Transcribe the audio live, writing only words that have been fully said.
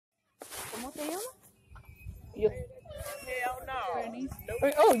¿Cómo te llamas? Yo. Hell no.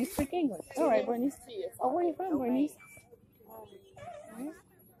 Bernice. Oh, you speak English. All right, Bernice. Oh, where are you from, Bernice?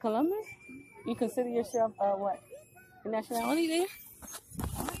 Columbus? You consider yourself what? Your nationality there?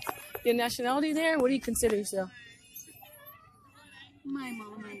 Your nationality there? What do you consider yourself? My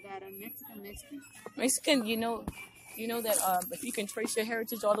mom and dad are Mexican. Mexican, you know that if you can trace your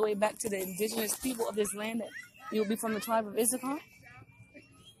heritage all the way back to the indigenous people of this land, that you'll be from the tribe of Issachar?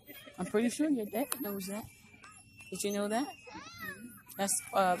 I'm pretty sure your dad knows that. Did you know that? That's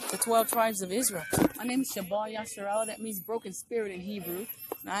the 12 tribes of Israel. My name is Shabar Yasharal. That means broken spirit in Hebrew.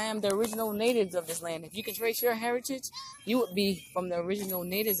 And I am the original natives of this land. If you can trace your heritage, you would be from the original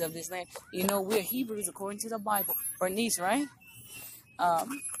natives of this land. You know, we're Hebrews according to the Bible. Bernice, right?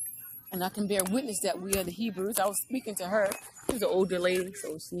 And I can bear witness that we are the Hebrews. I was speaking to her. She was an older lady,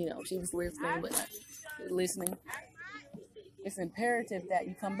 so she was listening, but listening. It's imperative that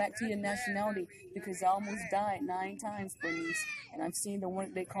you come back to your nationality because I almost died 9 times, Bernice. And I've seen the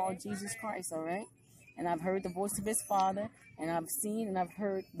one they call Jesus Christ, all right? And I've heard the voice of his father, and I've seen and I've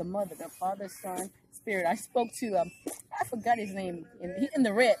heard the mother, the Father, Son, Spirit. I spoke to, I forgot his name, in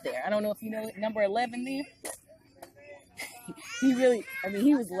the red there. I don't know if you know it, number 11 there. He really,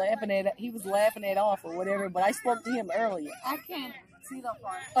 he was laughing it off or whatever, but I spoke to him earlier. I can't see that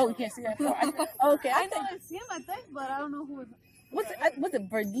part. Oh, you can't see that part? Okay. I know it's him, I think, but I don't know who it is. Was it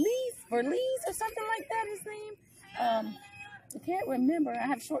Berlice or something like that, his name? I can't remember. I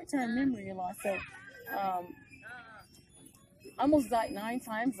have short-term memory loss, so I almost died 9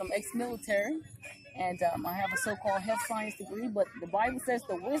 times. I'm ex-military, and I have a so-called health science degree, but the Bible says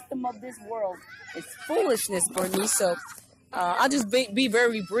the wisdom of this world is foolishness, Bernice. So I'll just be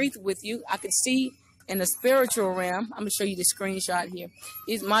very brief with you. I could see in the spiritual realm. I'm going to show you the screenshot here.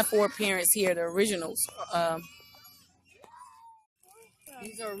 These are my 4 parents here, the originals.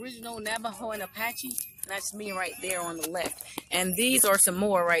 These are original Navajo and Apache. That's me right there on the left. And these are some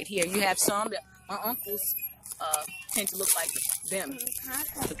more right here. You have some that my uncles tend to look like them.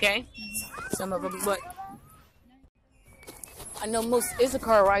 Okay? Some of them, but I know most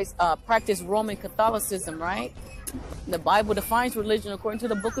Issacharites practice Roman Catholicism, right? The Bible defines religion according to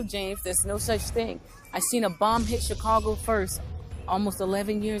the book of James. There's no such thing. I seen a bomb hit Chicago first almost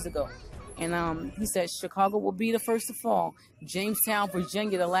 11 years ago. And he said Chicago will be the first to fall. Jamestown,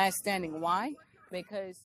 Virginia, the last standing. Why? Because